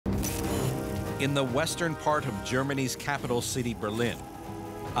In the western part of Germany's capital city, Berlin,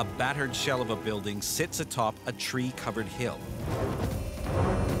 a battered shell of a building sits atop a tree-covered hill.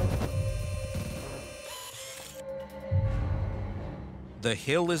 The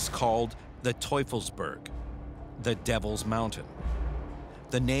hill is called the Tuefelsberg, the Devil's Mountain.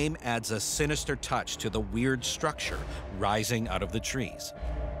 The name adds a sinister touch to the weird structure rising out of the trees.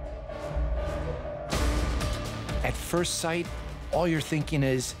 At first sight, all you're thinking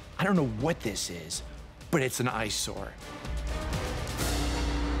is, I don't know what this is, but it's an eyesore.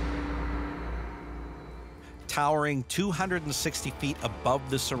 Towering 260 feet above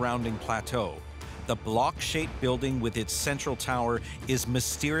the surrounding plateau, the block-shaped building with its central tower is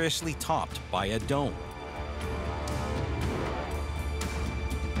mysteriously topped by a dome.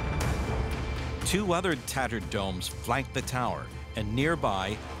 Two other tattered domes flank the tower, and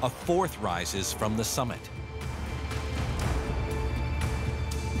nearby, a fourth rises from the summit.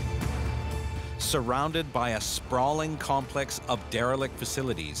 Surrounded by a sprawling complex of derelict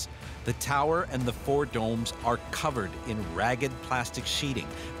facilities, the tower and the four domes are covered in ragged plastic sheeting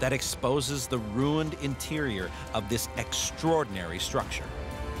that exposes the ruined interior of this extraordinary structure.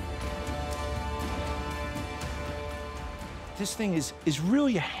 This thing is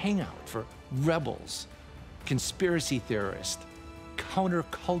really a hangout for rebels, conspiracy theorists,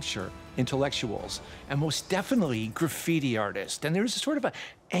 counterculture intellectuals, and most definitely graffiti artists. And there's a sort of an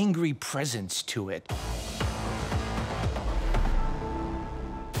angry presence to it.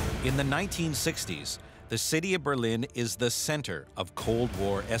 In the 1960s, the city of Berlin is the center of Cold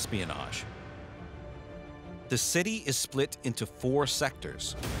War espionage. The city is split into 4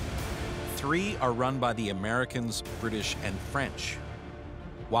 sectors. 3 are run by the Americans, British, and French,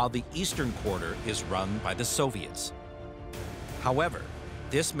 while the eastern quarter is run by the Soviets. However,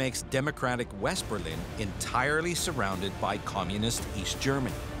 this makes democratic West Berlin entirely surrounded by communist East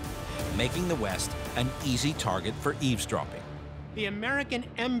Germany, making the West an easy target for eavesdropping. The American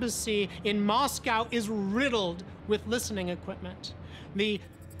embassy in Moscow is riddled with listening equipment. The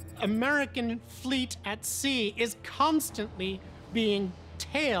American fleet at sea is constantly being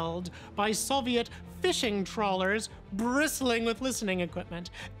tailed by Soviet fishing trawlers bristling with listening equipment.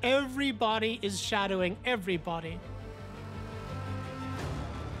 Everybody is shadowing everybody.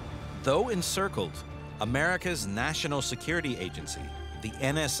 Though encircled, America's National Security Agency, the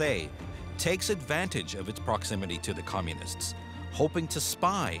NSA, takes advantage of its proximity to the communists, hoping to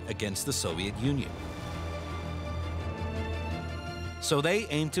spy against the Soviet Union. So they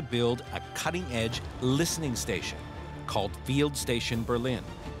aim to build a cutting-edge listening station called Field Station Berlin,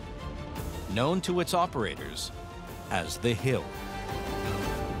 known to its operators as the Hill.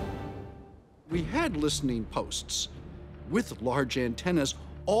 We had listening posts with large antennas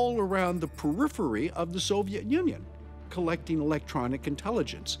all around the periphery of the Soviet Union, collecting electronic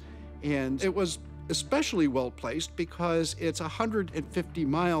intelligence. And it was especially well placed because it's 150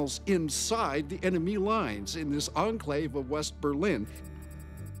 miles inside the enemy lines in this enclave of West Berlin.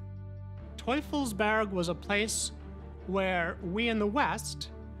 Tuefelsberg was a place where we in the West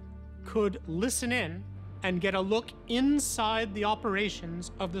could listen in and get a look inside the operations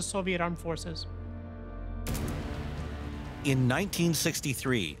of the Soviet armed forces. In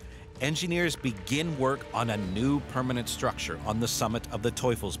 1963, engineers begin work on a new permanent structure on the summit of the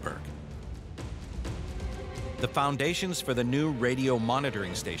Tuefelsberg. The foundations for the new radio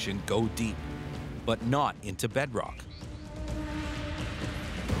monitoring station go deep, but not into bedrock.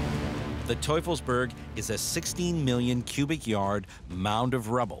 The Tuefelsberg is a 16 million cubic yard mound of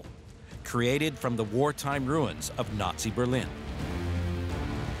rubble, created from the wartime ruins of Nazi Berlin.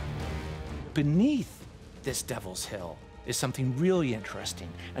 Beneath this Devil's Hill is something really interesting,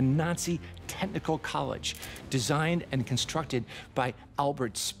 a Nazi technical college designed and constructed by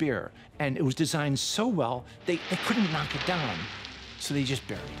Albert Speer. And it was designed so well, they couldn't knock it down, so they just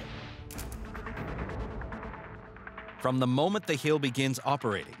buried it. From the moment the Hill begins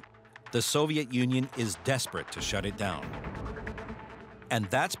operating, the Soviet Union is desperate to shut it down. And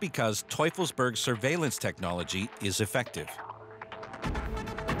that's because Tuefelsberg's surveillance technology is effective.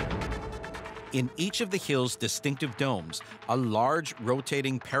 In each of the Hill's distinctive domes, a large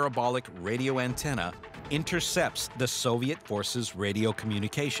rotating parabolic radio antenna intercepts the Soviet forces' radio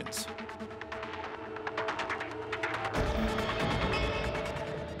communications.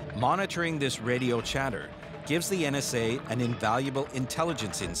 Monitoring this radio chatter gives the NSA an invaluable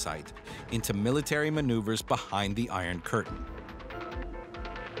intelligence insight into military maneuvers behind the Iron Curtain.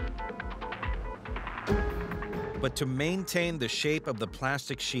 But to maintain the shape of the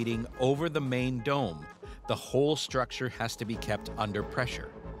plastic sheeting over the main dome, the whole structure has to be kept under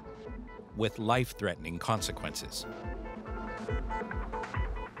pressure, with life-threatening consequences.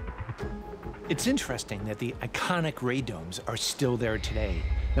 It's interesting that the iconic radomes are still there today.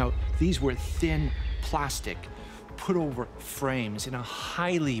 Now, these were thin plastic, put over frames in a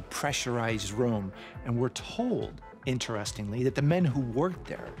highly pressurized room, and we're told, interestingly, that the men who worked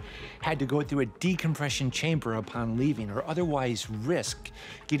there had to go through a decompression chamber upon leaving, or otherwise risk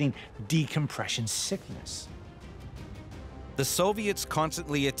getting decompression sickness. The Soviets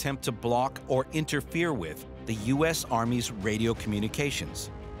constantly attempt to block or interfere with the U.S. Army's radio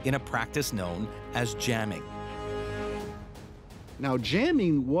communications in a practice known as jamming. Now,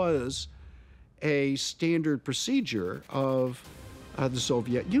 jamming was a standard procedure of the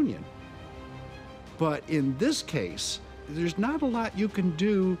Soviet Union. But in this case, there's not a lot you can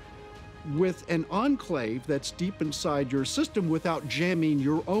do with an enclave that's deep inside your system without jamming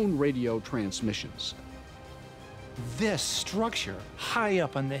your own radio transmissions. This structure, high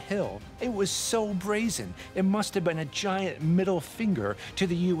up on the hill, it was so brazen, it must have been a giant middle finger to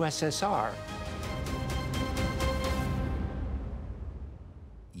the USSR.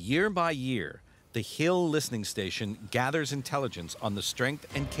 Year by year, the Hill listening station gathers intelligence on the strength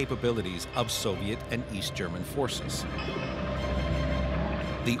and capabilities of Soviet and East German forces.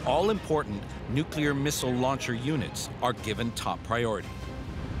 The all-important nuclear missile launcher units are given top priority.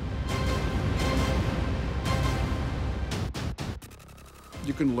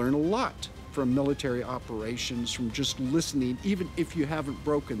 You can learn a lot from military operations, from just listening, even if you haven't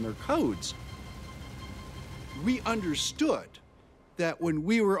broken their codes. We understood that when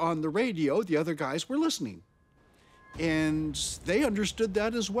we were on the radio, the other guys were listening. And they understood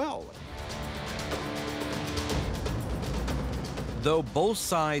that as well. Though both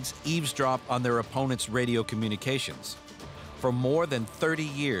sides eavesdrop on their opponent's radio communications, for more than 30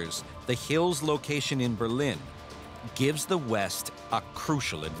 years, the Hill's location in Berlin gives the West a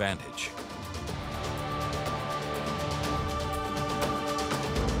crucial advantage.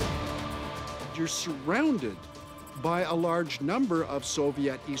 You're surrounded by a large number of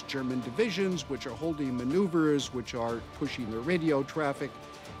Soviet East German divisions, which are holding maneuvers, which are pushing their radio traffic,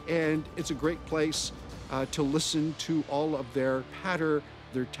 and it's a great place to listen to all of their patter,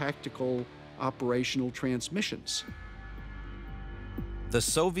 their tactical operational transmissions. The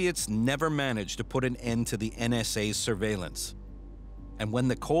Soviets never managed to put an end to the NSA's surveillance. And when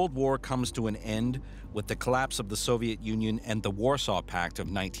the Cold War comes to an end with the collapse of the Soviet Union and the Warsaw Pact of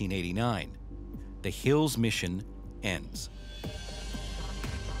 1989, the Hill's mission ends.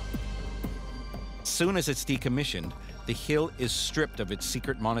 Soon as it's decommissioned, the Hill is stripped of its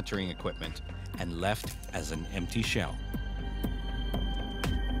secret monitoring equipment and left as an empty shell.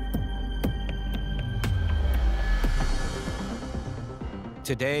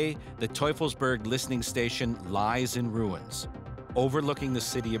 Today, the Tuefelsberg listening station lies in ruins, overlooking the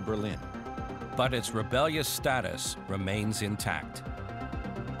city of Berlin. But its rebellious status remains intact.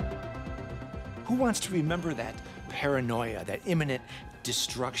 Who wants to remember that paranoia, that imminent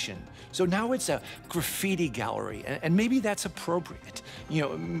destruction? So now it's a graffiti gallery, and maybe that's appropriate. You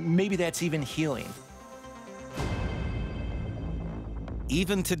know, maybe that's even healing.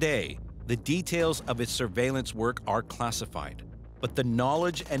 Even today, the details of its surveillance work are classified. But the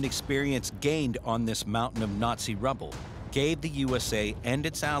knowledge and experience gained on this mountain of Nazi rubble gave the USA and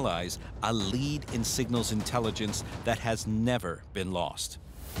its allies a lead in signals intelligence that has never been lost.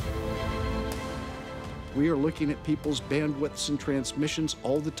 We are looking at people's bandwidths and transmissions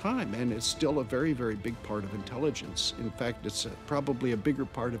all the time, and it's still a very, very big part of intelligence. In fact, it's probably a bigger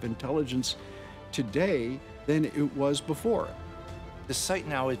part of intelligence today than it was before. The site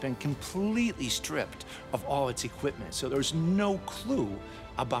now has been completely stripped of all its equipment, so there's no clue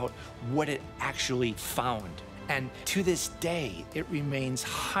about what it actually found. And to this day, it remains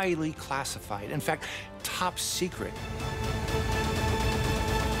highly classified. In fact, top secret.